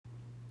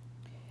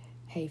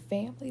Hey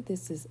family,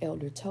 this is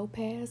Elder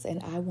Topaz,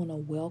 and I want to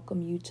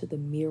welcome you to the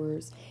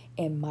Mirrors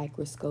and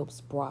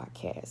Microscopes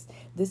broadcast.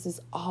 This is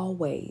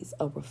always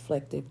a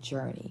reflective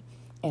journey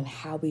in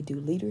how we do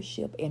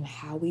leadership and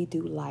how we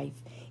do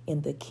life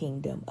in the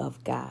kingdom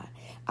of God.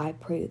 I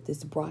pray that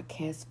this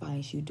broadcast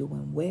finds you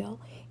doing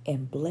well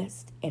and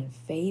blessed and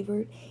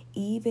favored,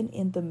 even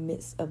in the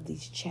midst of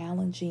these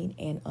challenging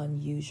and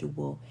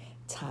unusual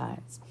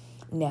times.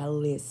 Now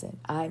listen,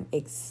 I'm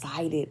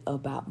excited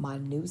about my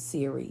new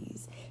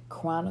series,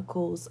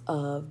 Chronicles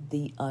of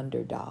the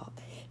Underdog.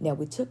 Now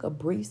we took a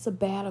brief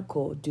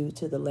sabbatical due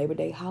to the Labor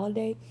Day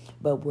holiday,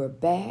 but we're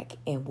back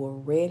and we're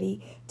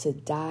ready to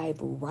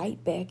dive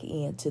right back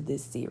into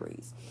this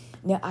series.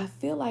 Now, I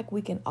feel like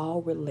we can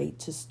all relate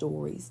to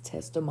stories,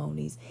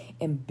 testimonies,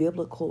 and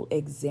biblical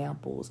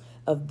examples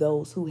of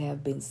those who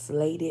have been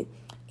slated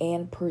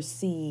and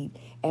perceived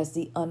as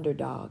the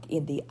underdog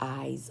in the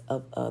eyes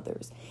of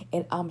others.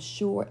 And I'm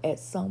sure at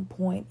some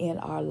point in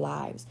our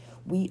lives,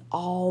 we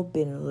all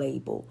been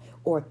labeled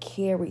or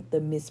carried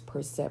the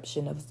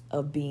misperception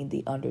of being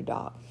the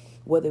underdog,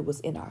 whether it was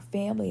in our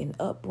family and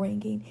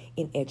upbringing,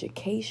 in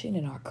education,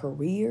 in our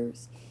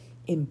careers,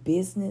 in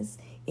business,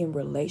 in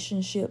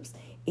relationships,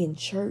 in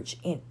church,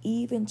 and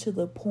even to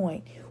the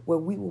point where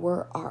we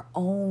were our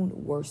own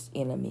worst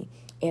enemy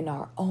and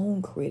our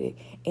own critic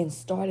and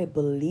started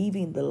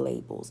believing the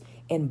labels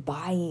and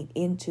buying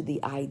into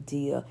the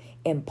idea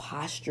and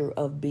posture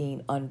of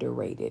being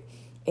underrated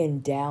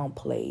and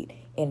downplayed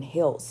and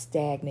held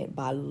stagnant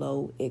by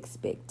low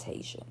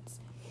expectations.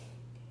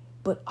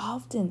 But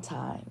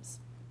oftentimes,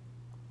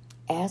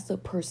 as a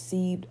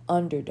perceived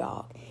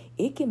underdog,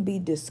 it can be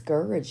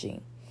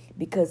discouraging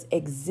because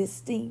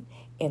existing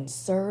and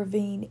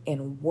serving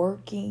and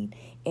working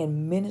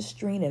and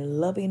ministering and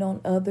loving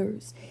on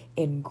others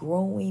and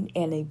growing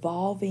and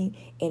evolving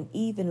and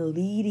even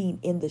leading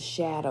in the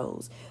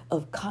shadows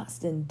of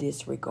constant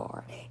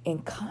disregard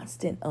and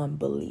constant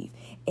unbelief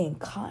and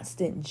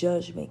constant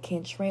judgment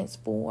can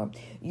transform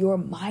your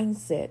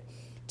mindset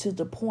to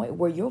the point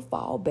where your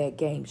fallback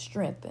game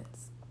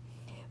strengthens.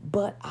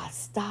 But I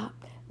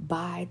stopped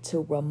by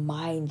to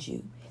remind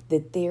you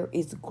that there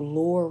is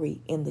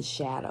glory in the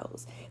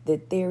shadows,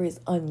 that there is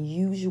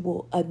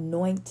unusual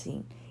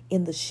anointing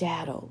in the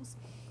shadows,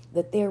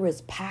 that there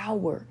is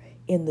power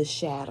in the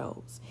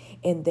shadows,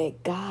 and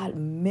that God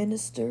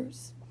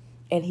ministers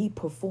and he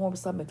performs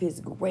some of his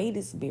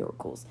greatest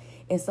miracles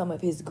and some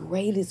of his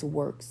greatest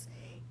works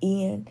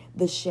in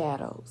the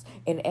shadows.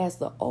 And as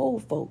the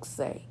old folks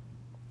say,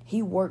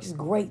 he works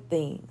great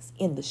things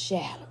in the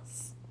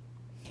shadows.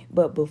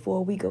 But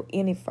before we go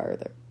any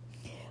further,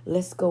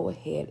 let's go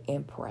ahead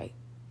and pray.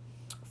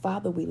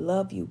 Father, we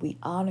love you, we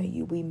honor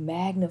you, we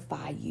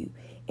magnify you,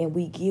 and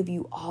we give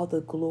you all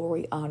the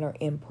glory, honor,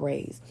 and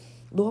praise.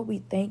 Lord, we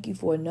thank you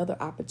for another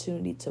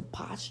opportunity to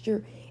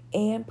posture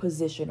and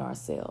position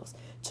ourselves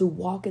to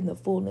walk in the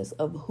fullness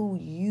of who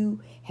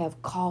you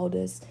have called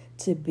us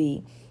to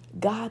be.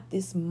 God,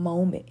 this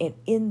moment and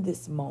in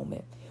this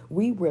moment,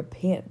 we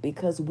repent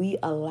because we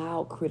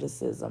allow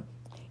criticism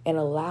and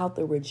allowed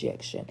the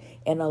rejection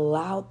and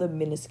allowed the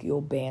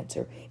minuscule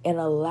banter and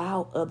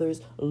allowed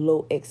others'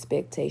 low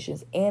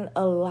expectations and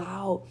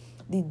allowed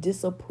the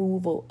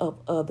disapproval of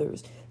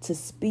others to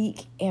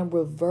speak and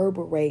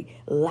reverberate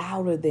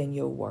louder than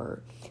your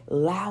word,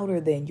 louder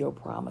than your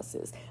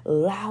promises,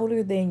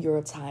 louder than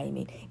your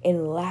timing,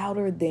 and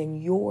louder than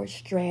your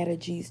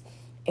strategies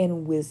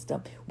and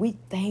wisdom. We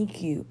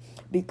thank you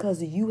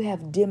because you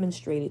have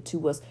demonstrated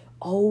to us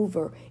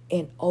over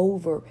and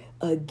over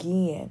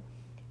again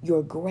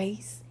your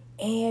grace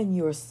and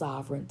your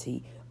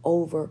sovereignty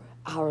over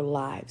our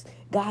lives.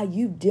 God,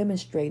 you've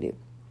demonstrated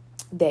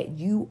that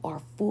you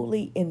are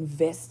fully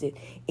invested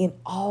in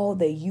all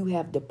that you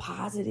have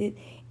deposited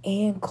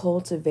and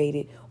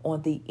cultivated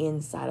on the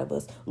inside of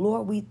us.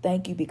 Lord, we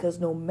thank you because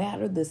no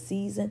matter the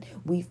season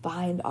we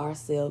find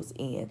ourselves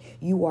in,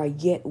 you are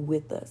yet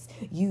with us.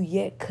 You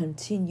yet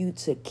continue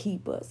to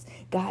keep us.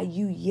 God,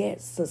 you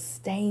yet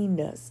sustain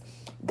us.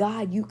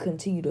 God, you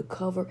continue to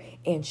cover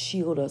and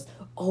shield us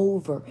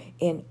over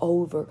and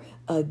over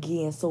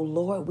again. So,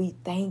 Lord, we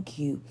thank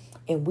you.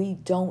 And we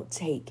don't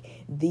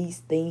take these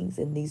things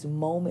and these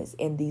moments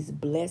and these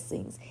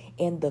blessings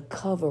and the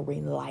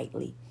covering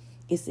lightly.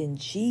 It's in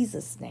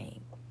Jesus'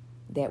 name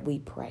that we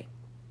pray.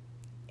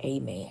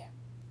 Amen.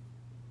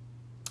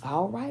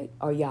 All right.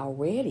 Are y'all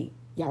ready?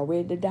 Y'all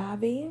ready to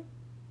dive in?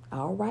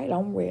 All right.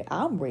 I'm ready.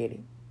 I'm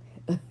ready.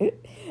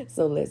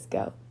 So let's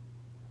go.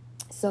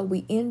 So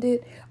we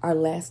ended our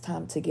last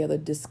time together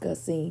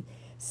discussing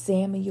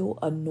Samuel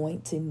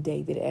anointing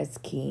David as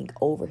king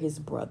over his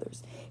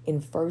brothers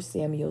in 1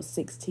 Samuel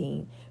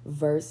 16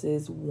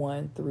 verses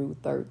 1 through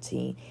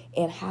 13,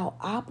 and how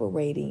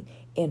operating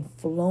and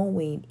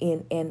flowing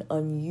in an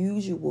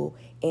unusual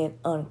and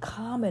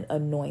uncommon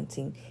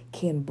anointing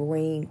can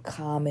bring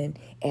common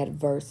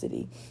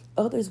adversity.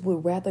 Others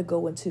would rather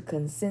go into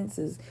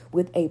consensus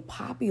with a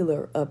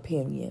popular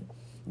opinion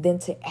than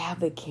to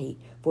advocate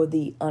for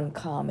the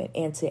uncommon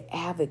and to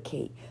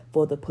advocate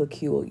for the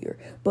peculiar.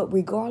 But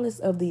regardless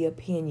of the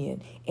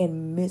opinion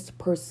and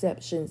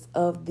misperceptions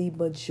of the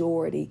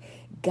majority,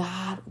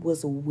 God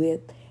was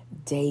with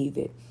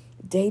David.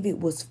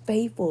 David was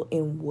faithful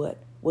in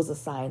what was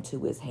assigned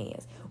to his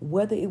hands,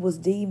 whether it was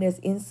deemed as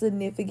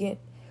insignificant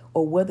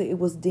or whether it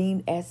was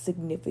deemed as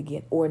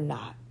significant or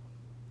not.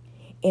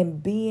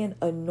 And being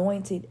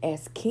anointed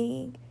as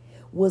king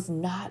was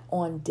not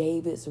on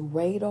David's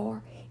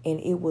radar, and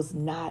it was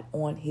not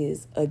on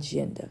his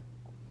agenda.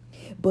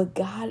 But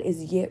God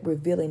is yet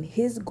revealing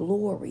his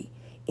glory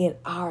in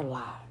our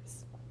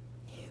lives.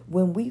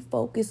 When we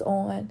focus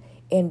on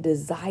and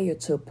desire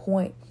to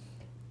point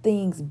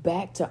things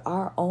back to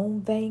our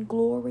own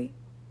vainglory,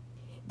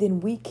 then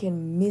we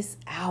can miss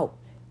out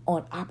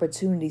on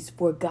opportunities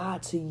for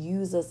God to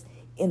use us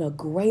in a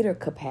greater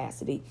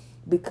capacity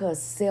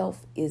because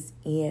self is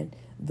in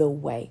the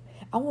way.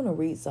 I want to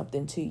read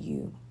something to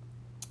you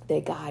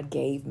that God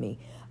gave me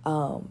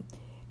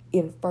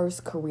in 1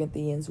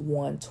 Corinthians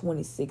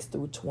 1:26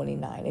 through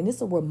 29. And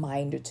it's a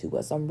reminder to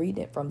us. I'm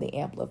reading it from the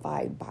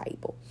Amplified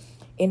Bible.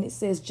 And it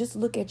says, just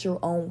look at your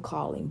own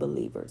calling,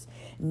 believers.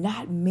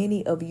 Not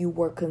many of you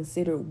were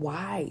considered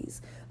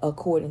wise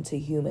according to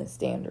human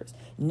standards.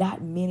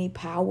 Not many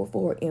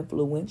powerful or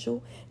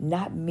influential.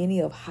 Not many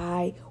of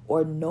high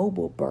or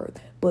noble birth.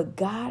 But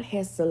God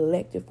has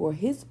selected for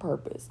his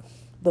purpose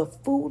the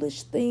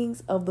foolish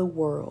things of the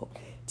world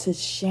to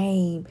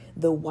shame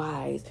the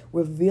wise,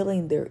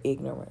 revealing their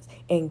ignorance.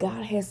 And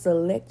God has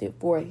selected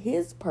for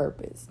his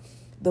purpose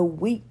the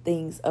weak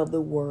things of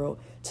the world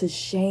to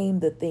shame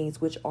the things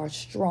which are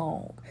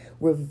strong,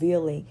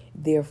 revealing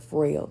their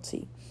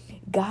frailty.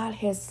 God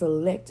has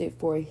selected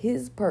for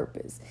his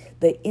purpose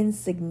the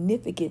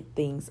insignificant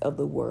things of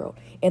the world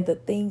and the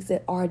things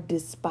that are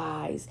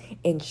despised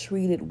and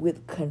treated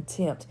with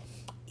contempt,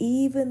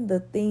 even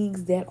the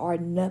things that are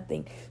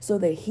nothing, so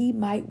that he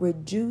might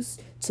reduce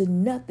to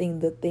nothing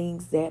the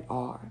things that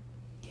are,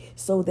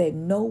 so that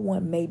no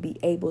one may be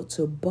able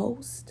to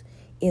boast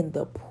in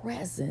the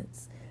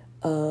presence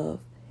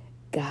of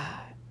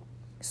God.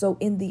 So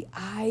in the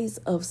eyes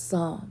of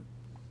some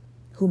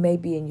who may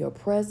be in your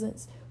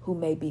presence, who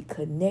may be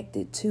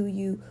connected to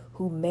you,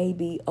 who may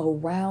be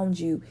around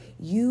you,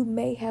 you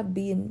may have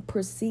been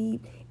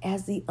perceived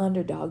as the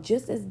underdog,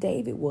 just as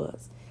David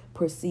was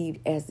perceived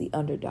as the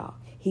underdog.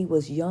 He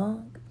was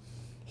young,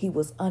 he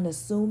was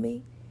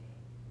unassuming,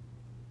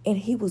 and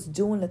he was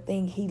doing the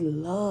thing he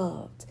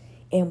loved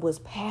and was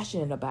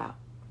passionate about.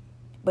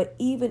 But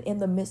even in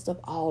the midst of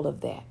all of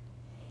that,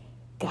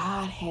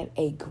 God had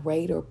a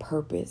greater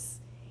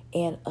purpose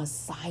and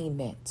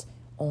assignment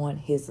on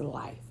his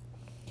life.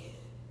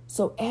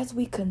 So as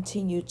we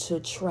continue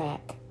to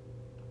track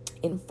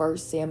in 1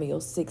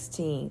 Samuel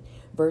 16,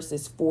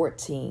 verses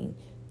 14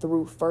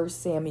 through 1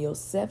 Samuel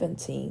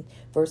 17,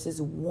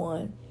 verses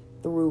 1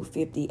 through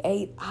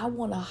 58, I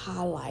want to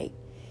highlight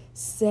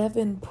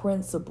 7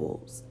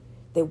 principles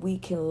that we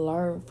can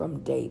learn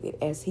from David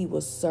as he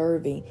was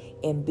serving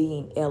and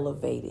being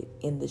elevated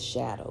in the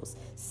shadows.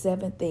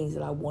 7 things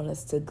that I want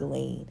us to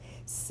glean.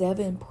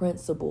 7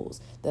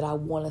 principles that I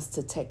want us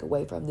to take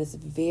away from this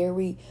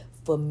very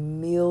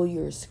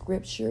familiar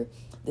scripture,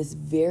 this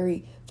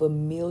very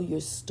familiar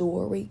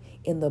story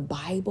in the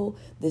Bible,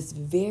 this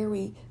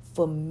very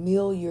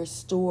familiar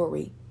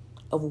story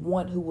of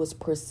one who was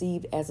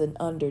perceived as an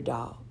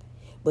underdog,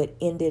 but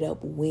ended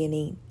up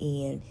winning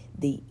in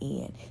the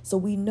end. So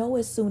we know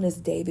as soon as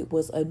David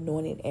was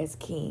anointed as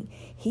king,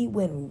 he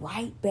went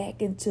right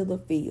back into the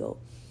field,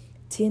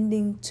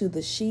 tending to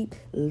the sheep,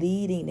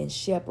 leading and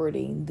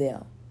shepherding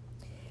them.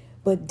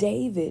 But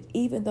David,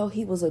 even though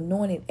he was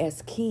anointed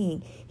as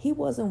king, he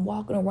wasn't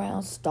walking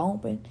around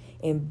stomping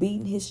and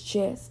beating his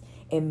chest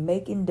and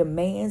making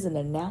demands and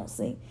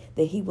announcing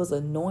that he was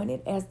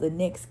anointed as the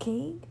next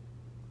king.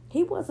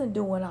 He wasn't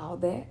doing all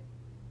that.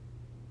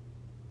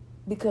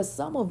 Because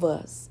some of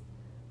us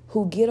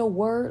who get a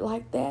word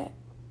like that,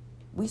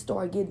 we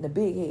start getting a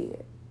big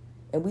head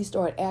and we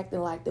start acting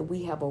like that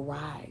we have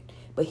arrived.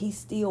 But he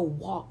still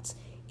walked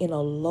in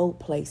a low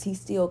place. He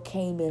still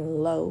came in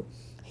low.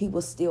 He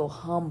was still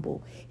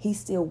humble. He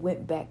still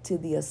went back to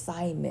the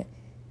assignment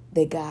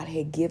that God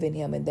had given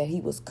him and that he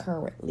was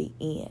currently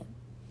in.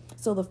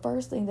 So the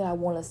first thing that I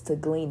want us to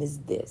glean is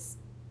this.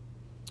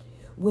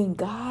 When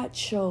God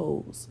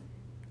chose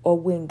or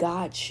when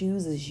God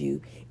chooses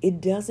you, it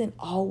doesn't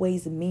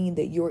always mean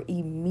that you're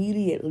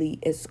immediately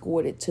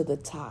escorted to the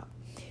top.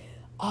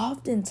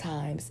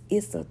 Oftentimes,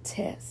 it's a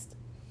test.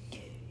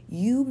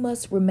 You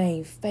must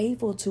remain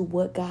faithful to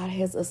what God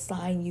has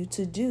assigned you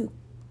to do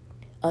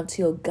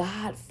until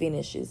God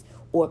finishes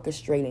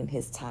orchestrating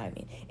his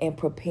timing and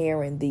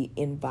preparing the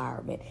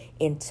environment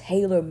and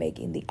tailor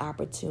making the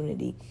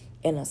opportunity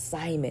and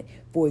assignment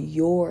for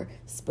your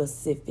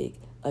specific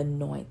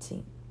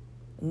anointing.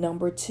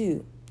 Number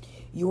 2,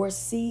 your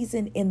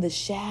season in the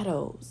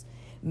shadows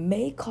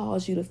may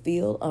cause you to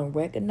feel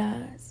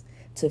unrecognized,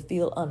 to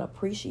feel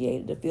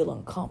unappreciated, to feel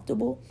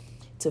uncomfortable,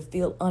 to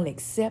feel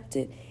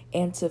unaccepted,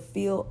 and to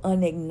feel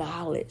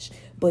unacknowledged.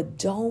 But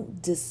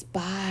don't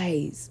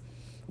despise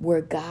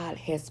where God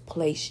has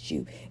placed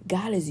you.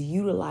 God is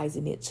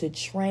utilizing it to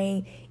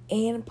train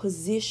and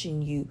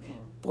position you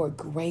for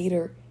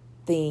greater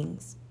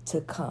things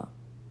to come.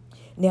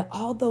 Now,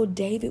 although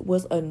David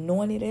was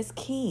anointed as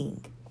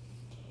king,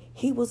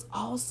 he was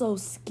also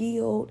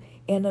skilled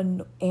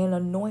and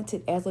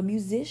anointed as a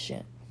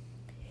musician,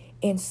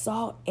 and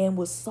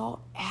was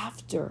sought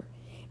after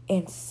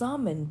and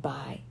summoned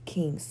by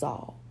King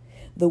Saul,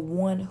 the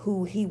one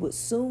who he would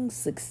soon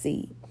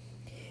succeed,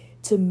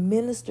 to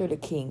minister to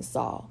King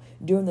Saul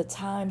during the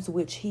times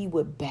which he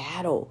would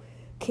battle.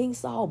 King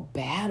Saul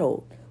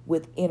battled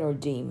with inner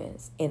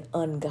demons and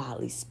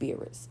ungodly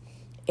spirits.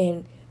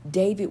 And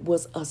David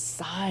was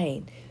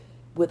assigned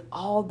with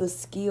all the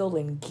skill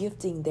and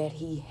gifting that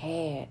he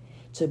had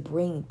to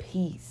bring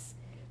peace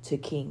to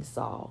King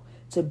Saul,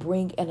 to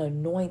bring an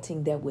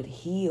anointing that would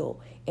heal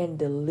and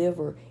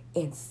deliver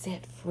and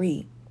set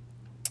free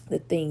the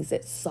things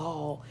that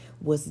Saul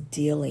was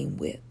dealing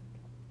with.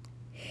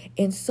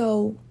 And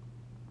so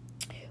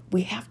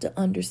we have to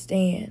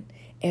understand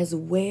as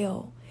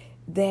well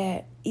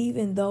that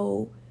even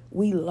though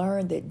we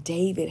learned that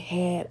David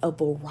had a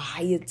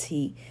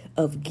variety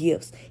of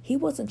gifts, he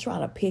wasn't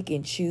trying to pick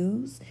and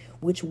choose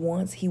which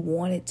ones he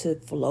wanted to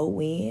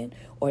flow in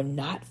or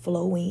not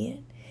flow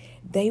in.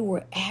 They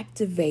were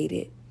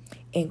activated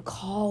and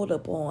called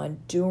upon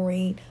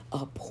during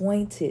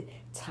appointed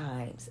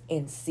times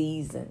and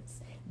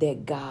seasons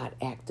that God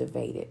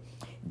activated.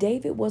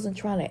 David wasn't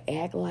trying to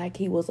act like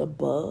he was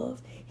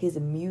above his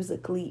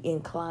musically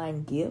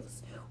inclined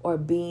gifts or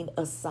being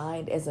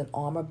assigned as an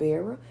armor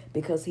bearer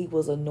because he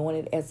was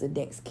anointed as the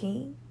next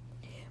king.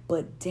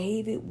 But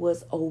David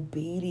was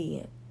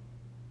obedient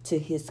to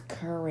his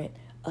current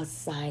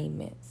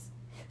assignments.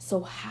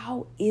 So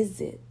how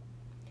is it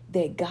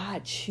that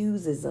God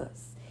chooses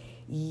us,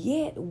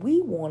 yet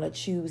we want to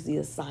choose the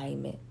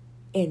assignment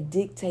and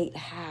dictate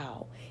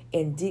how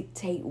and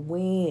dictate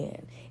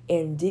when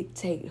and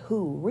dictate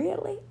who?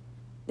 Really?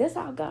 That's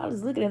how God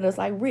is looking at us,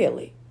 like,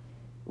 really?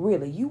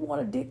 Really? You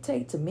want to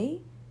dictate to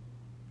me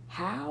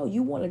how?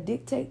 You want to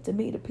dictate to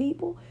me the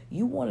people?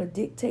 You want to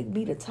dictate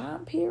me the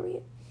time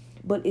period?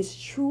 But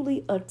it's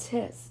truly a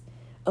test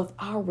of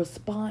our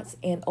response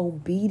and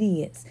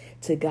obedience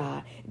to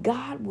God.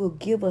 God will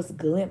give us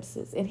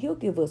glimpses and he'll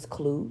give us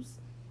clues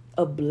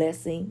of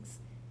blessings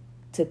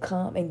to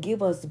come and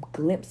give us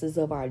glimpses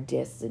of our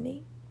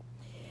destiny.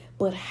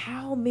 But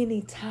how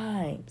many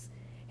times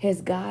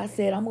has God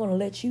said, I'm going to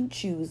let you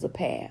choose a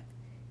path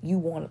you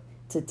want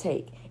to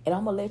take, and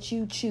I'm going to let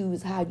you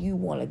choose how you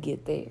want to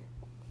get there?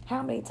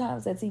 How many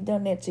times has he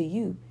done that to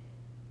you?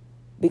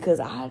 Because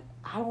I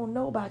don't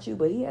know about you,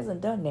 but he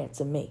hasn't done that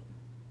to me.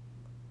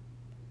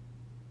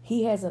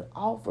 He hasn't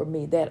offered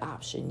me that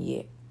option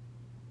yet.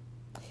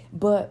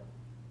 But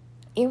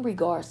in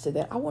regards to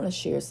that, I want to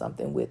share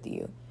something with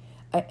you.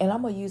 And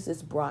I'm going to use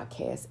this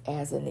broadcast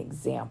as an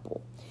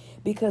example,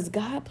 because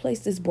God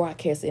placed this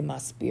broadcast in my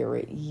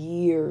spirit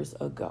years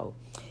ago.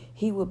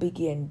 He would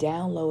begin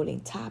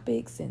downloading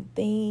topics and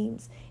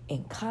themes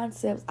and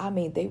concepts. I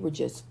mean, they were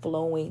just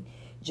flowing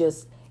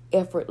just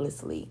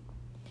effortlessly.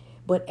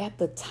 But at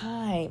the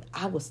time,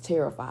 I was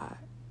terrified.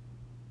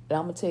 And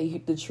I'm going to tell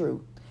you the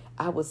truth.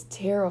 I was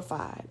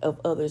terrified of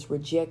others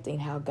rejecting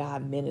how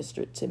God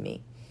ministered to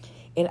me.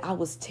 And I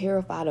was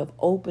terrified of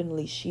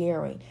openly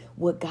sharing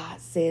what God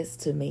says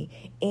to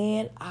me.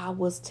 And I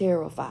was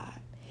terrified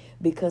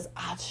because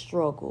I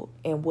struggled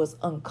and was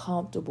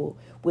uncomfortable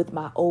with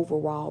my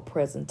overall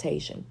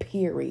presentation,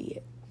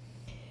 period.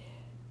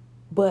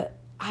 But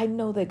I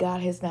know that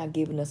God has not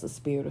given us a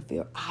spirit of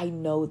fear. I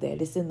know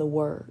that. It's in the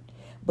word.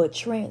 But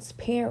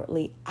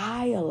transparently,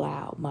 I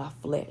allowed my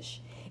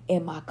flesh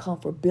and my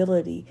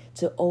comfortability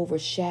to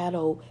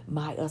overshadow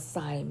my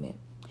assignment.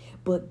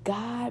 But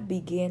God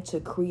began to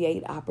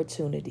create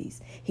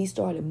opportunities. He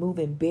started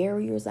moving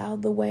barriers out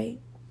of the way,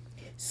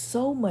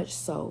 so much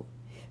so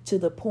to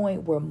the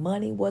point where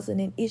money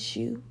wasn't an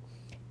issue,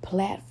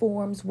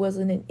 platforms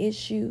wasn't an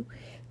issue,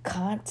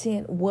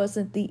 content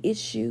wasn't the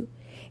issue.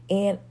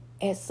 And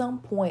at some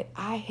point,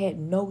 I had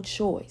no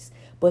choice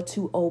but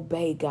to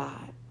obey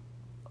God.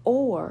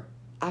 Or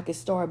I could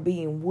start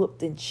being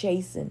whooped and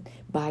chastened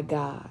by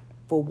God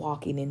for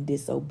walking in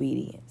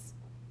disobedience.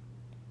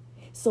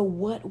 So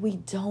what we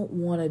don't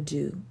want to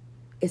do,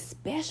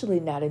 especially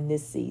not in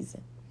this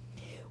season,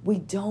 we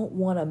don't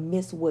want to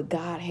miss what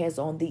God has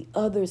on the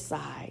other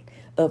side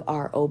of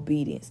our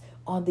obedience,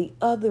 on the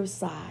other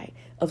side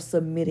of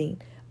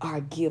submitting our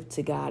gift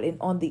to God, and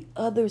on the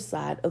other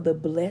side of the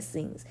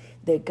blessings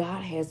that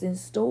God has in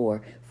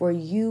store for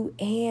you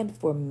and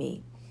for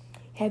me.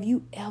 Have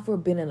you ever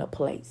been in a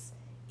place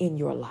in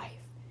your life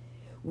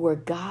where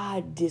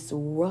God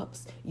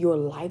disrupts your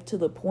life to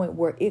the point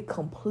where it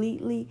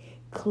completely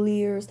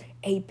clears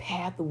a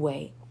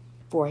pathway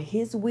for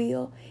his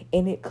will,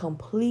 and it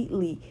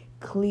completely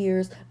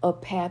clears a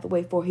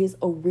pathway for his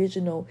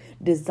original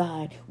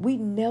design? We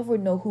never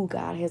know who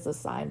God has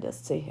assigned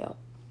us to help.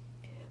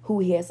 who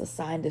he has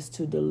assigned us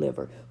to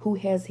deliver, who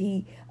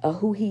he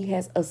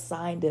has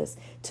assigned us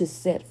to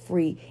set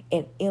free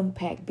and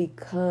impact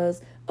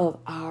because of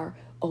our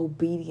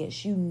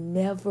obedience. You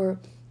never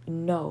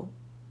know.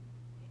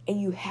 And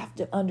you have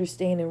to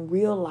understand and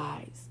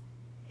realize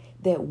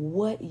that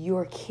what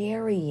you're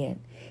carrying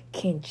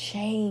can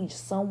change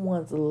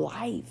someone's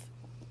life.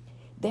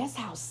 That's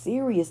how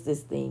serious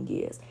this thing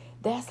is.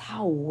 That's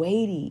how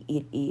weighty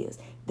it is,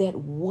 that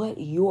what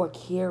you're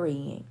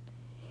carrying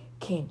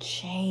can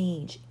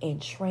change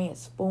and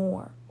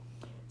transform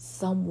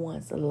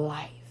someone's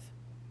life.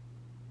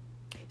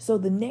 So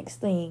the next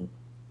thing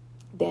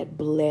that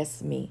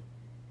blessed me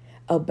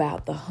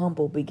about the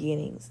humble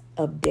beginnings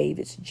of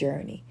David's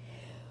journey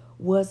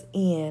was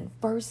in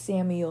 1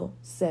 Samuel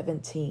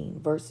 17,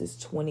 verses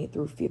 20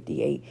 through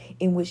 58,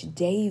 in which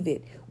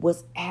David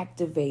was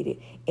activated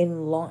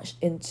and launched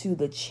into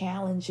the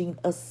challenging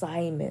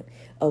assignment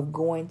of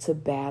going to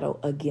battle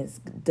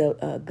against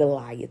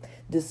Goliath.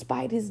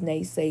 Despite his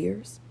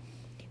naysayers,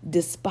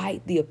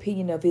 despite the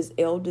opinion of his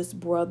eldest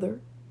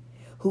brother,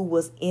 who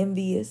was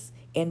envious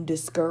and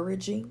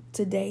discouraging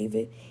to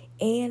David,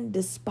 and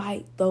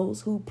despite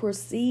those who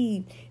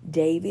perceived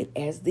David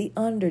as the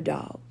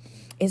underdog.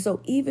 And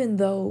so even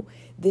though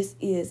this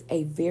is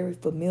a very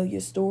familiar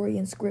story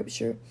in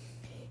Scripture,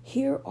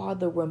 here are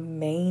the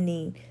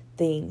remaining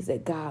things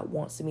that God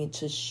wants me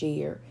to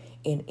share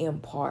and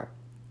impart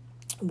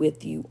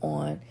with you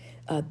on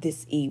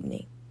this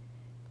evening.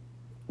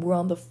 We're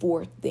on the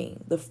fourth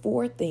thing. The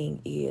fourth thing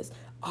is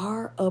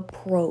our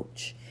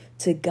approach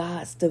to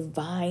God's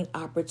divine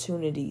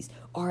opportunities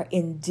are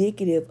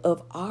indicative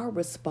of our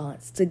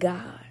response to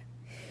God.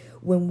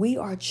 When we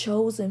are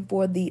chosen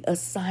for the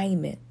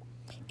assignment,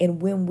 and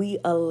when we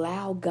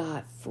allow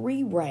God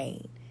free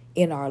reign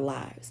in our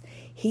lives,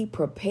 he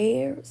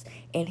prepares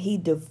and he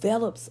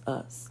develops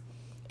us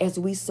as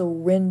we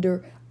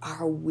surrender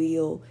our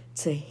will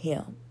to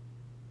him.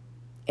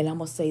 And I'm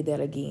going to say that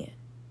again.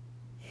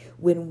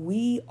 When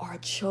we are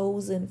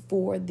chosen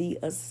for the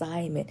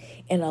assignment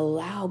and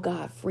allow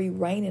God free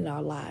reign in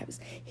our lives,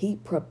 he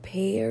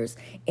prepares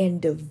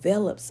and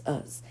develops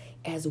us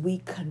as we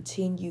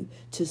continue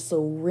to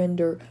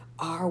surrender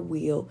our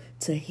will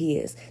to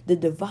his. The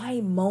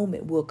divine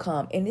moment will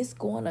come, and it's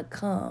going to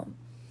come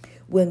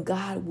when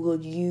God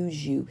will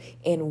use you.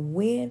 And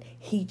when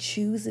he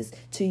chooses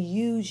to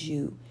use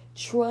you,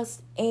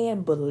 trust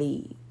and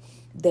believe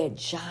that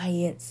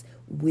giants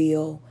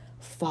will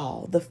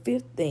fall. The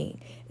fifth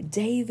thing,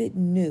 David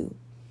knew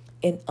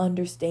and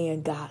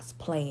understand God's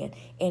plan,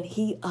 and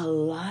he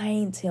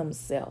aligned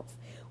himself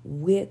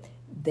with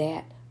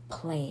that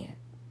plan.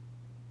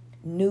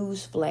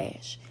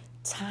 Newsflash,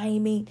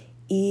 timing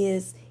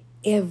is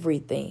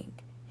everything.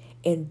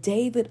 And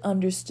David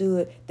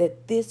understood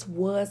that this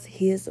was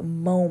his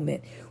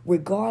moment,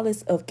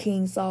 regardless of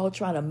King Saul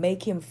trying to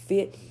make him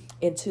fit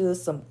into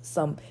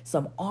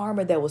some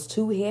armor that was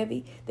too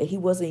heavy, that he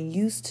wasn't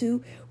used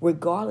to,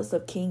 regardless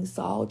of King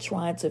Saul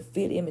trying to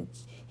fit him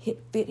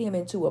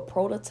into a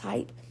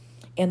prototype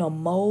and a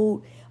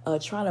mold,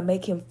 trying to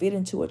make him fit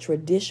into a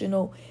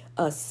traditional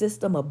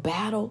system of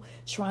battle,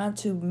 trying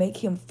to make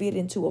him fit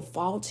into a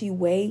faulty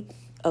way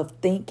of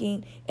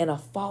thinking and a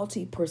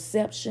faulty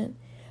perception.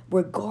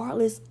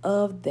 Regardless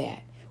of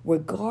that,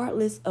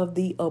 regardless of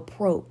the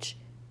approach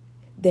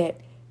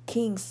that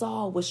King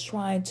Saul was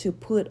trying to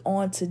put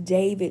onto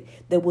David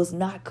that was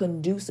not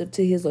conducive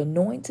to his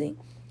anointing,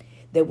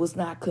 that was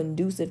not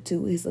conducive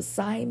to his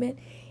assignment,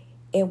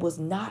 and was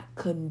not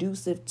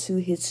conducive to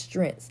his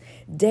strengths,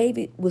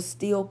 David was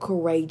still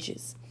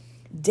courageous.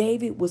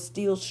 David was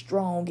still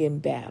strong in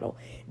battle.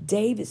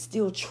 David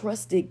still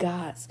trusted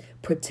God's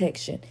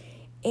protection.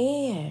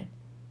 And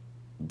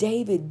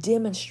David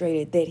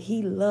demonstrated that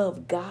he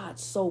loved God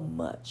so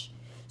much,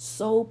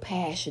 so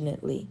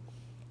passionately,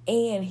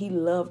 and he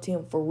loved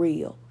him for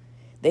real,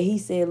 that he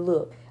said,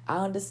 look, I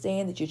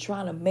understand that you're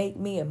trying to make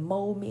me and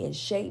mold me and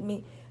shape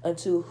me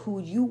into who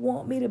you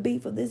want me to be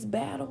for this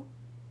battle.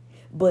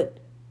 But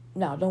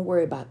no, don't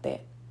worry about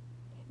that.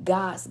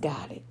 God's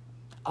got it.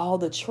 All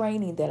the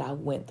training that I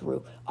went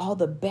through, all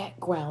the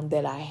background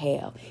that I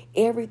have,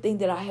 everything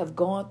that I have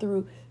gone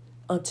through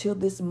until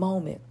this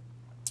moment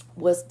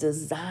was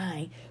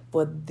designed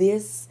for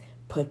this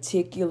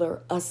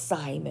particular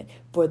assignment,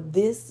 for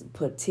this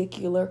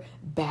particular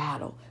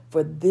battle,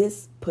 for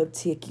this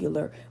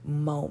particular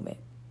moment.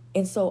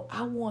 And so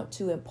I want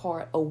to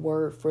impart a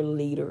word for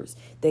leaders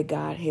that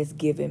God has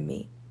given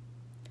me.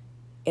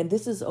 And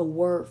this is a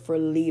word for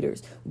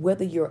leaders,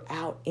 whether you're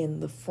out in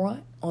the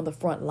front, on the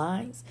front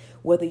lines,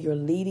 whether you're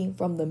leading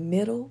from the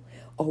middle,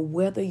 or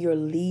whether you're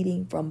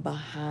leading from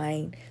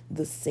behind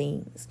the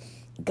scenes.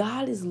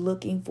 God is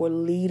looking for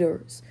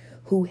leaders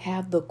who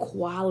have the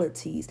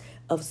qualities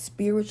of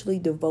spiritually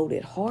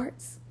devoted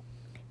hearts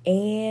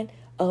and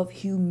of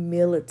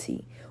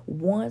humility,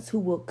 ones who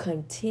will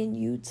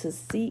continue to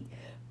seek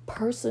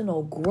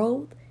personal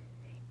growth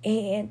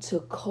and to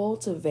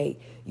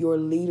cultivate your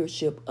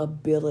leadership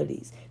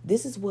abilities.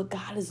 This is what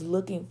God is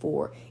looking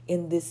for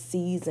in this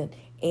season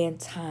and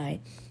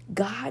time.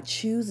 God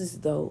chooses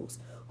those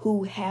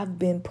who have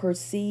been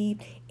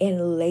perceived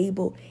and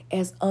labeled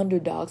as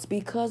underdogs,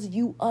 because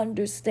you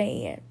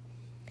understand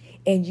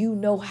and you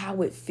know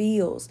how it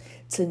feels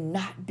to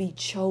not be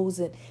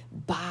chosen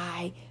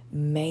by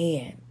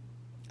man.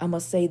 I'm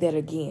going to say that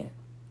again.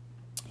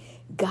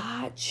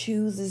 God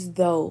chooses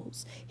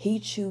those. He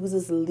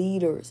chooses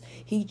leaders.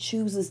 He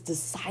chooses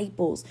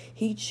disciples.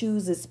 He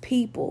chooses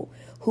people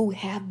who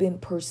have been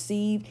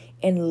perceived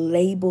and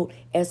labeled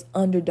as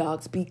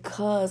underdogs,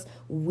 because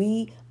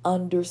we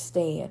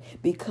understand,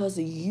 because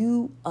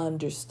you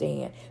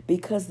understand,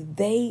 because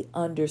they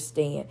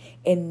understand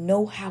and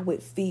know how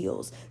it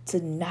feels to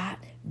not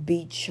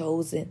be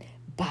chosen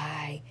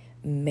by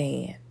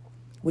man.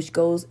 Which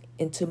goes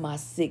into my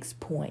 6th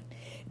point.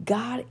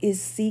 God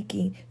is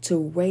seeking to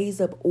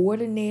raise up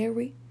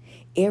ordinary,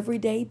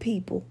 everyday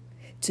people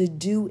to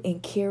do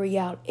and carry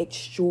out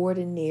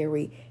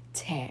extraordinary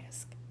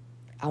tasks.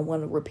 I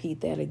want to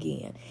repeat that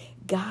again.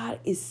 God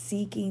is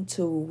seeking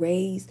to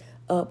raise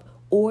up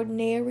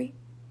ordinary,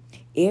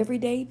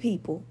 everyday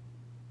people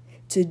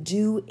to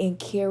do and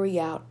carry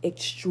out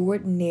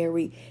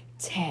extraordinary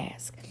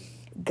tasks.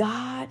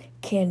 God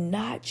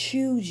cannot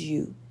choose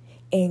you,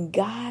 and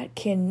God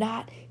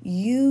cannot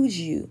use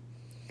you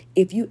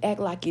if you act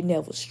like you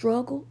never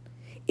struggled,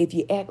 if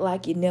you act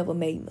like you never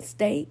made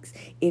mistakes,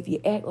 if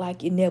you act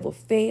like you never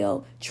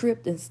failed,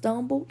 tripped, and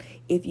stumbled,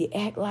 if you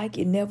act like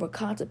you never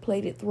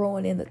contemplated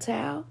throwing in the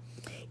towel,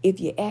 if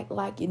you act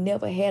like you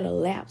never had a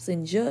lapse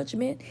in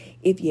judgment,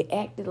 if you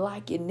acted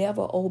like you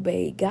never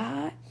obeyed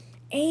God,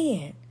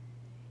 and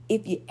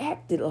if you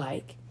acted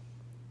like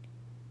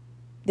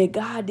that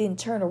God didn't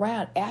turn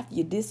around after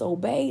you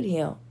disobeyed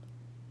him,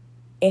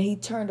 and he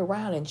turned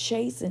around and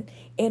chastened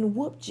and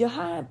whooped your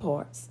hind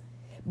parts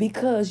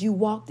because you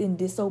walked in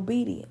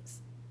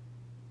disobedience.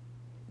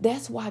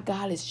 That's why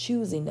God is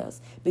choosing us,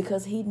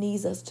 because he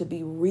needs us to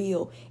be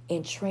real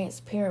and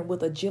transparent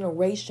with a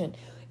generation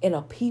and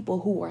a people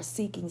who are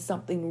seeking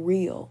something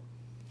real,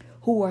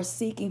 who are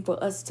seeking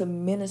for us to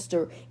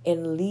minister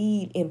and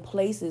lead in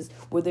places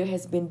where there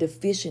has been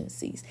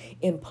deficiencies,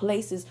 in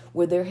places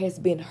where there has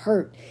been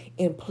hurt,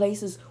 in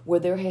places where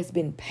there has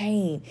been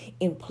pain,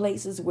 in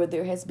places where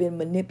there has been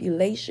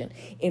manipulation,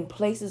 in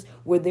places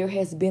where there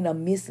has been a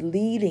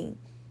misleading.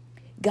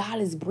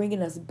 God is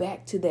bringing us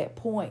back to that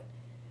point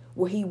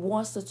where he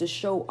wants us to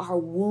show our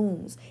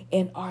wounds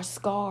and our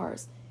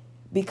scars,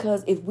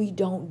 because if we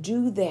don't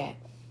do that,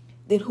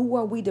 then who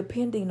are we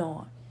depending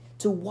on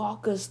to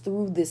walk us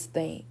through this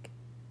thing?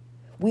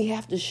 We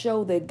have to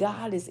show that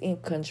God is in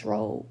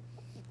control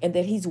and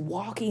that he's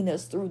walking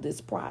us through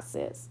this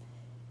process.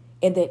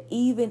 And that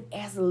even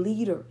as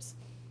leaders,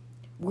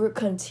 we're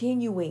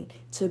continuing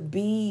to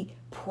be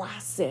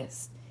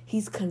processed.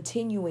 He's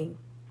continuing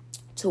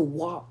to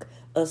walk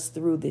us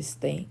through this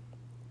thing.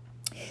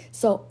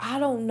 So I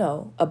don't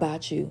know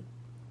about you,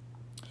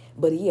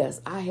 but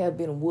yes, I have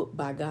been whooped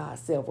by God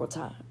several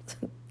times.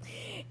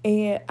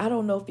 And I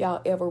don't know if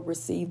y'all ever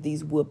received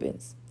these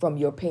whoopings from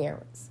your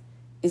parents.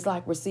 It's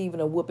like receiving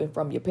a whooping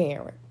from your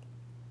parent.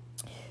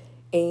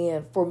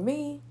 And for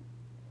me,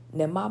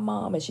 now my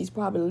mom, and she's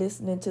probably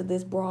listening to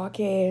this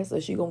broadcast,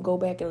 or she's going to go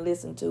back and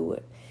listen to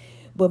it.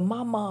 But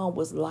my mom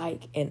was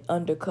like an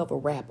undercover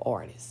rap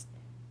artist.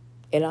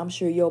 And I'm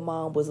sure your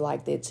mom was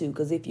like that too,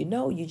 because if you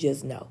know, you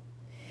just know.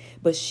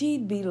 But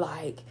she'd be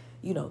like,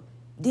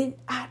 didn't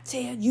I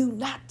tell you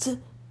not to?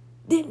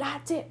 Didn't I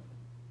tell?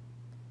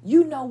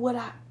 You know what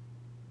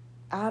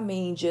I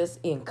mean, just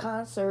in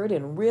concert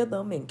and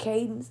rhythm and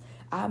cadence.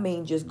 I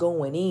mean, just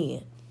going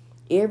in.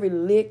 Every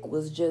lick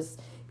was just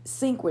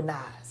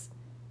synchronized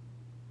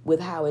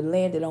with how it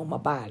landed on my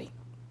body,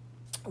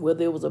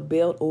 whether it was a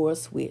belt or a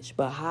switch.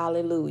 But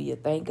hallelujah,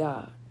 thank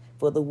God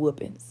for the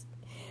whoopings.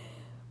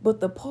 But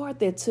the part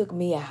that took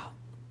me out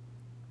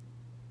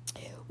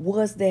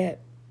was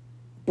that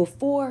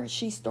before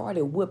she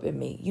started whooping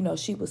me,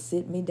 she would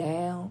sit me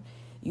down.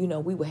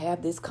 We would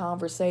have this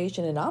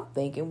conversation, and I'm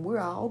thinking we're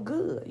all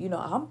good.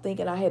 I'm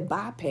thinking I had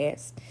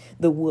bypassed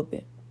the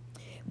whooping.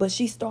 But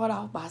she started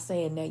off by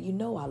saying,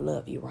 now, I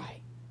love you,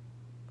 right?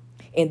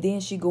 And then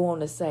she go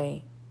on to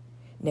say,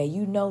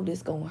 now,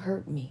 this going to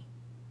hurt me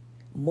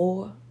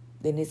more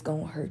than it's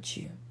going to hurt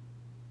you.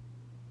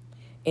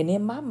 And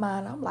in my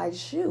mind, I'm like,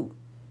 shoot,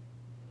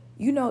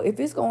 if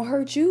it's going to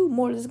hurt you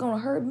more than it's going to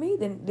hurt me,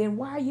 then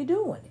why are you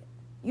doing it?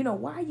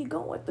 Why are you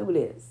going through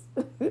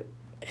this?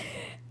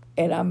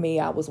 And I mean,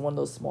 I was one of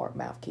those smart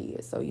mouth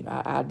kids. So,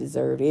 I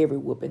deserved every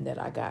whooping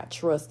that I got.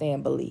 Trust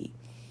and believe.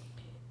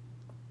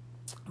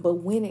 But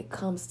when it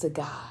comes to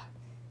God,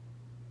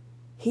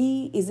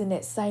 he is in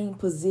that same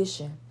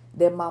position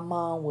that my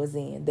mom was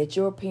in, that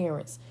your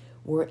parents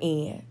were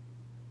in,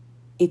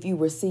 if you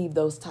receive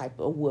those type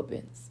of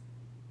whoopings.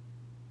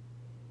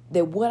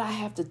 That what I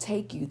have to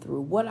take you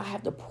through, what I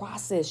have to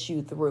process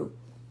you through,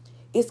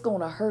 it's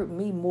going to hurt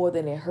me more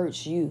than it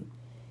hurts you.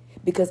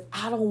 Because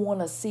I don't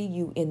want to see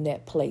you in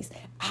that place.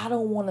 I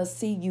don't want to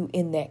see you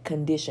in that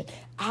condition.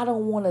 I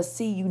don't want to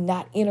see you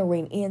not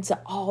entering into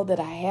all that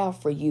I have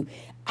for you.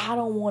 I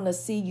don't want to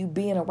see you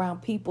being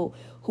around people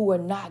who are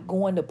not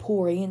going to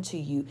pour into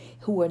you,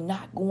 who are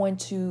not going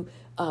to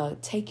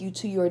take you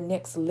to your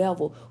next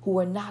level, who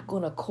are not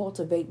going to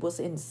cultivate what's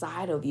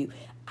inside of you.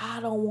 I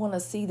don't want to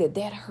see that.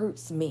 That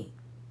hurts me.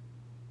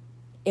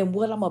 And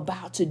what I'm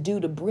about to do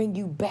to bring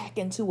you back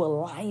into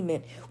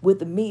alignment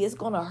with me, it's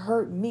going to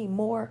hurt me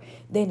more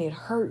than it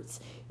hurts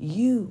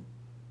you.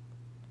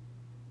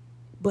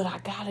 But I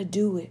got to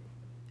do it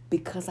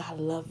because I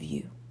love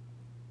you.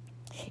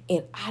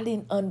 And I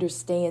didn't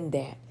understand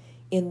that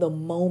in the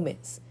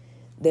moments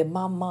that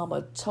my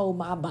mama told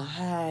my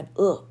behind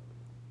up.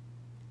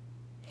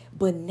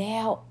 But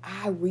now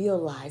I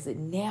realize it.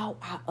 Now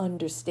I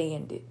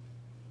understand it.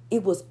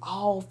 It was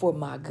all for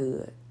my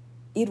good.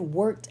 It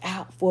worked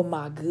out for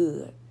my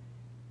good.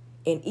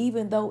 And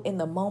even though in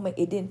the moment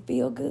it didn't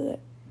feel good,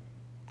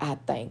 I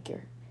thank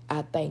her.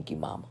 I thank you,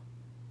 Mama.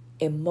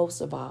 And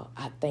most of all,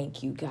 I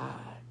thank you,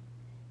 God,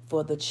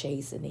 for the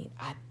chastening.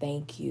 I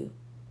thank you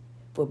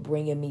for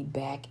bringing me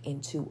back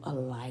into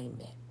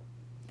alignment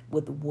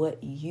with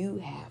what you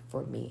have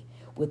for me,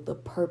 with the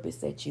purpose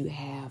that you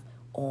have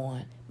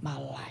on my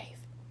life.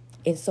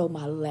 And so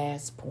my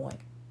last point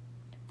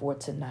for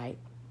tonight,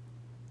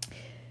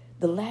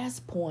 the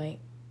last point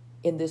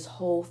in this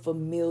whole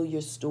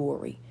familiar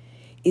story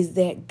is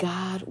that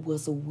God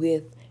was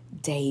with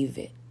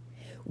David.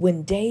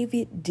 When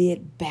David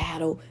did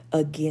battle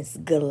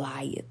against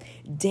Goliath,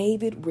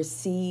 David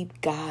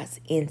received God's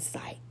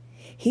insight.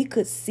 He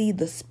could see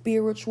the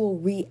spiritual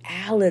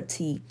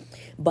reality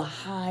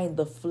behind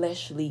the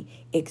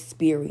fleshly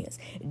experience.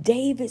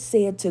 David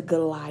said to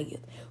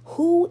Goliath,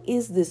 "Who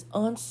is this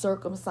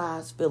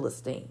uncircumcised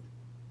Philistine?"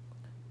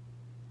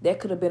 That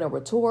could have been a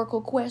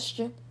rhetorical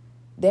question.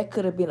 That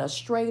could have been a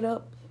straight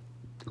up,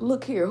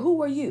 "Look here,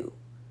 who are you?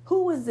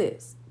 Who is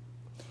this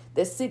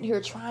that's sitting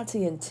here trying to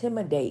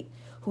intimidate,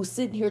 who's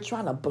sitting here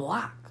trying to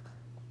block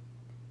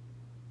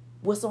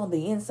what's on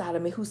the inside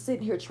of me, who's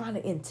sitting here trying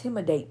to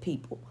intimidate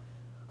people,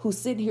 who's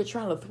sitting here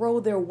trying to throw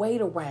their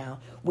weight around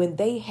when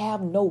they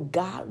have no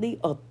godly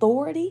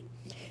authority,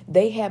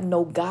 they have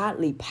no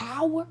godly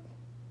power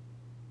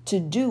to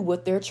do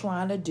what they're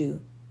trying to do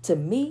to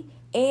me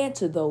and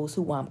to those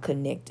who I'm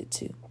connected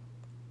to."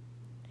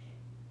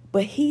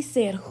 But he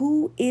said,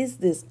 "Who is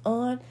this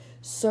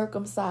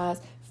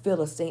uncircumcised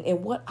Philistine?"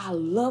 And what I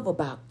love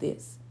about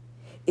this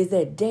is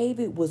that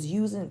David was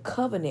using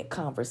covenant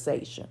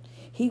conversation.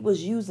 He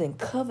was using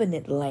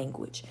covenant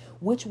language,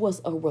 which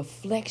was a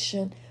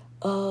reflection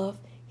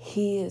of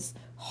his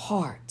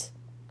heart.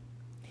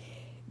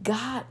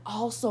 God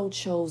also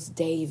chose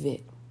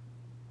David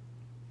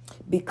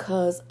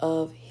because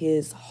of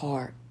his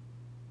heart.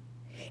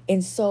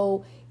 And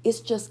so it's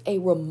just a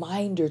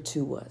reminder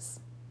to us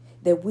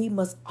that we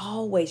must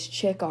always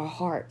check our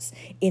hearts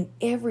in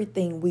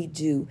everything we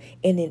do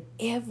and in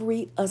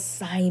every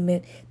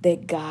assignment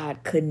that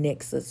God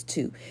connects us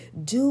to.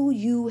 Do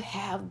you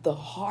have the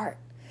heart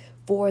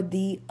for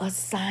the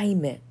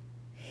assignment?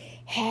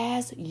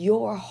 Has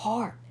your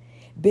heart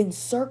been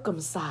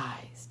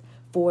circumcised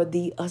for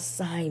the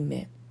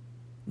assignment?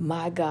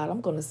 My God,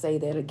 I'm going to say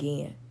that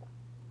again.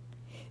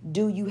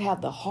 Do you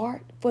have the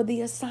heart for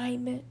the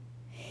assignment?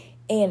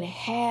 And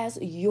has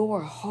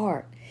your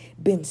heart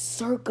been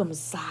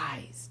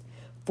circumcised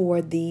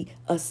for the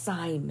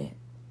assignment?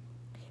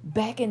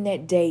 Back in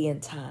that day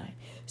and time,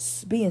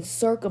 being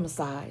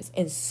circumcised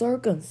and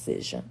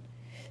circumcision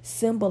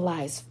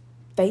symbolized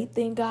faith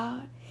in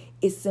God.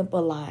 It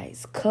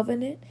symbolized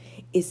covenant.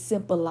 It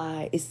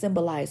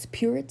symbolized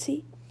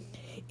purity.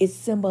 It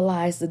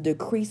symbolized the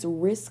decreased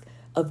risk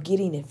of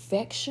getting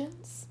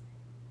infections.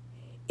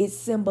 It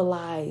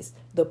symbolized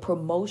the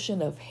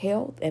promotion of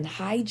health and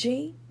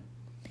hygiene.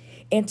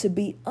 And to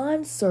be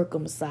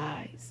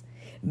uncircumcised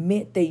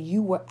meant that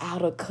you were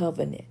out of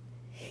covenant.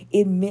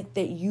 It meant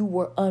that you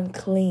were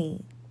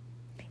unclean.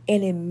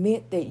 And it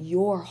meant that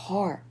your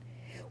heart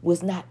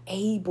was not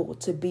able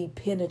to be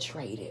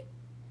penetrated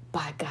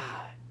by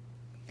God.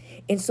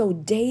 And so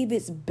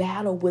David's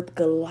battle with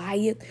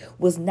Goliath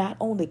was not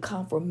only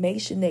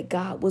confirmation that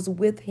God was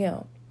with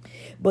him,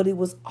 but it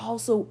was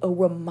also a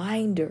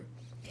reminder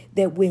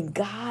that when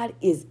God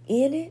is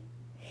in it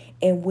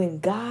and when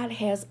God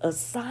has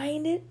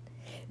assigned it,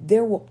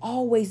 there will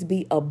always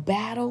be a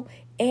battle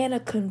and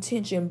a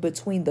contention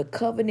between the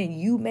covenant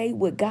you made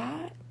with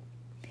God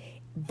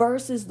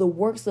versus the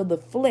works of the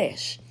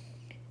flesh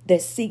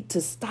that seek to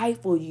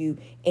stifle you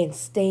and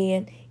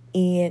stand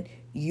in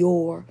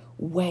your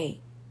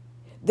way.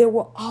 There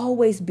will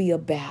always be a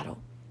battle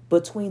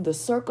between the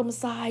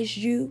circumcised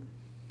you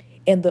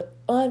and the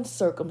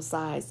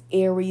uncircumcised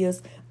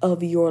areas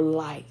of your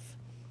life.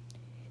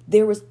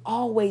 There is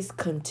always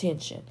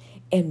contention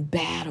and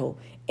battle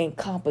and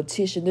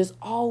competition. There's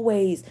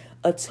always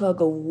a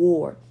tug of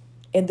war,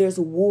 and there's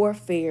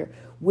warfare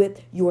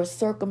with your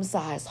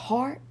circumcised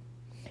heart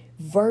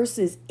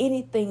versus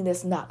anything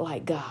that's not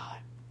like God,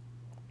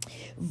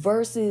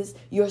 versus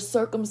your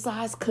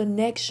circumcised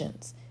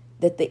connections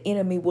that the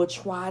enemy will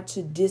try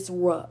to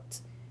disrupt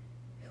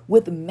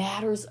with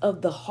matters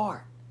of the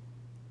heart.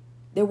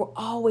 There will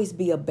always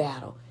be a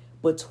battle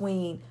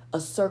between a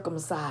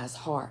circumcised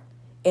heart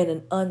and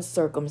an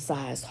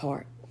uncircumcised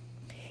heart.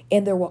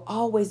 And there will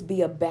always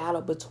be a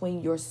battle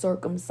between your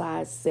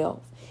circumcised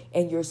self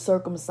and your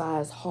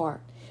circumcised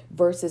heart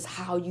versus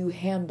how you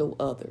handle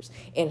others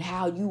and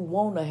how you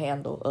want to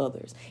handle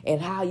others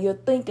and how you're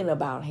thinking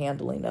about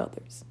handling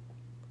others.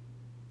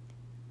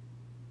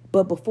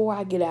 But before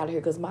I get out of here,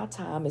 because my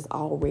time is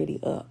already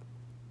up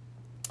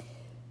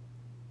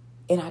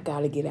and I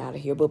got to get out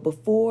of here. But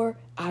before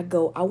I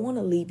go, I want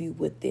to leave you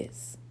with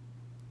this.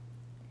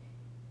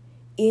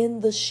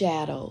 In the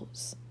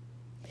shadows,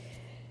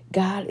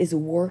 God is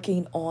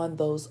working on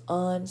those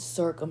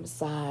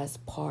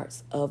uncircumcised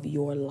parts of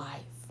your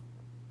life.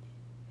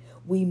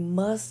 We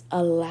must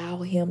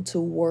allow him to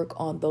work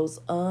on those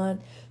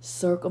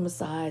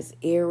uncircumcised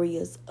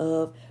areas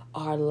of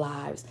our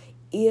lives.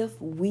 If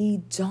we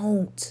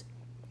don't,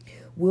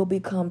 we'll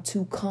become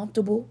too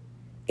comfortable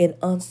in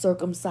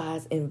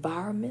uncircumcised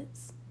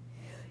environments.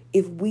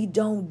 If we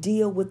don't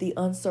deal with the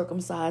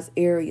uncircumcised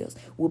areas,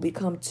 we'll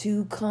become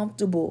too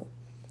comfortable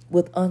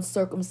with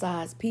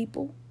uncircumcised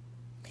people.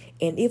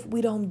 And if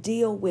we don't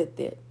deal with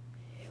it,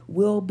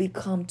 we'll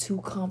become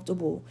too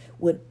comfortable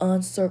with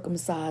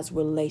uncircumcised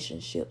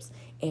relationships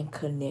and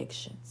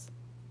connections.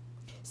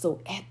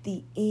 So at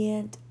the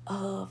end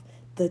of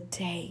the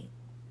day,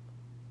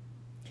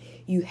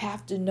 you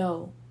have to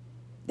know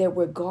that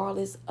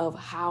regardless of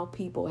how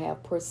people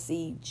have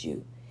perceived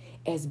you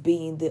as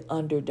being the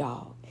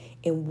underdog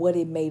and what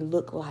it may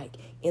look like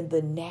in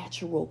the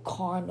natural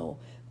carnal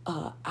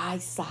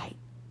eyesight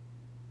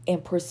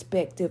and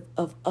perspective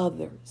of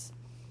others,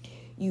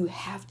 you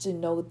have to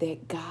know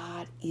that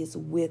God is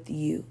with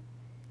you.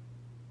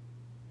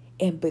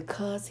 And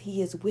because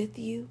he is with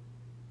you,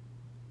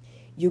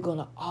 you're going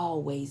to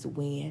always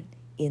win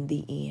in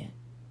the end.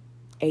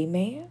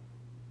 Amen?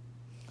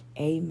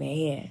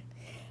 Amen.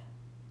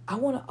 I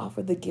want to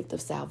offer the gift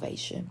of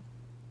salvation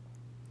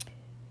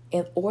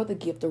or the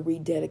gift of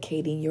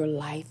rededicating your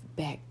life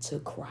back to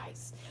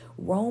Christ.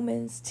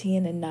 Romans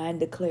 10:9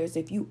 declares,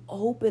 if you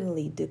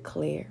openly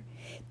declare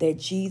that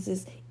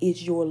Jesus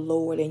is your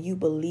Lord and you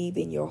believe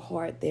in your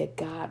heart that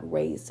God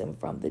raised him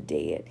from the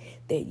dead,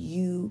 that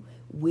you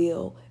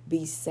will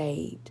be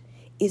saved.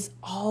 It's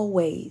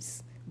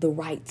always the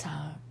right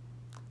time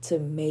to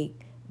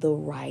make the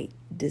right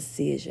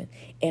decision.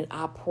 And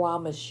I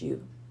promise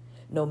you,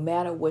 no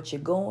matter what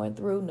you're going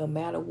through, no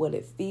matter what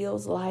it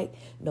feels like,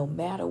 no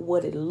matter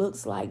what it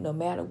looks like, no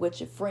matter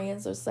what your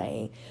friends are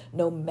saying,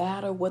 no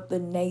matter what the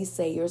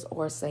naysayers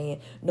are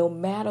saying, no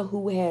matter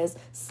who has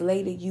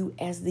slated you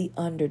as the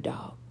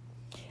underdog,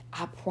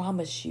 I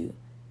promise you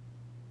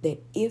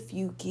that if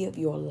you give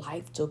your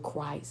life to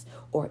Christ,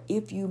 or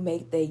if you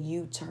make that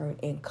U-turn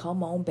and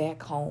come on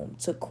back home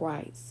to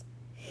Christ,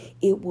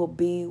 it will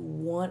be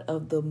one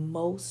of the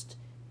most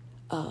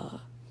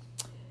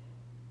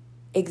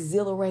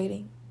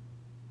exhilarating.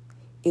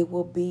 It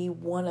will be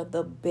one of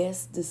the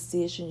best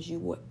decisions you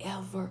will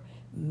ever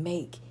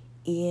make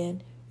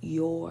in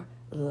your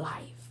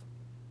life.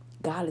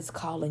 God is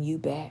calling you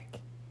back.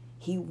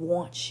 He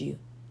wants you.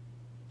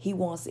 He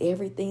wants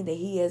everything that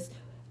he has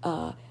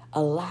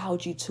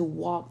allowed you to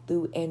walk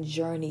through and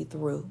journey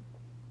through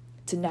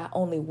to not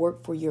only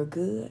work for your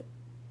good,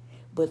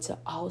 but to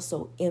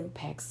also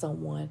impact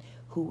someone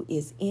who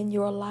is in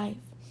your life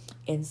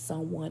and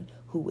someone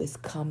who is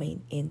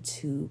coming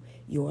into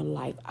your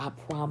life. I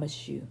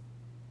promise you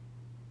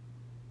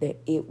that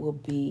it will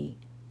be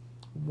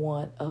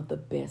one of the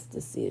best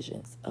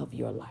decisions of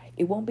your life.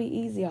 It won't be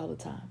easy all the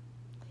time,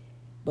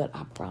 but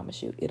I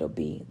promise you it'll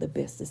be the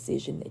best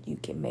decision that you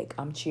can make.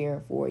 I'm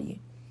cheering for you.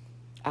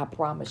 I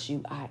promise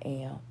you I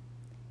am.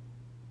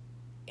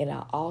 And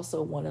I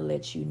also want to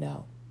let you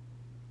know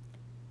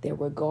that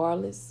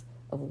regardless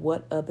of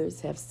what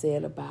others have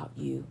said about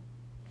you,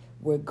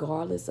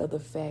 regardless of the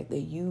fact that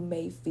you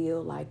may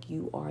feel like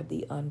you are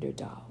the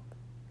underdog,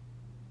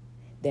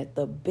 that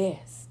the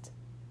best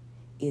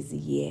is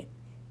yet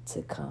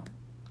to come.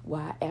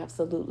 Well, I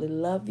absolutely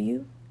love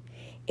you,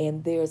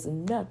 and there's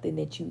nothing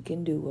that you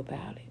can do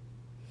about it.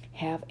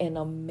 Have an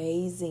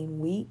amazing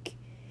week.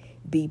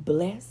 Be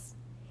blessed,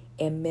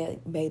 and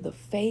may the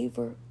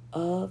favor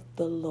of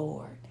the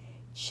Lord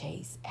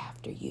chase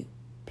after you.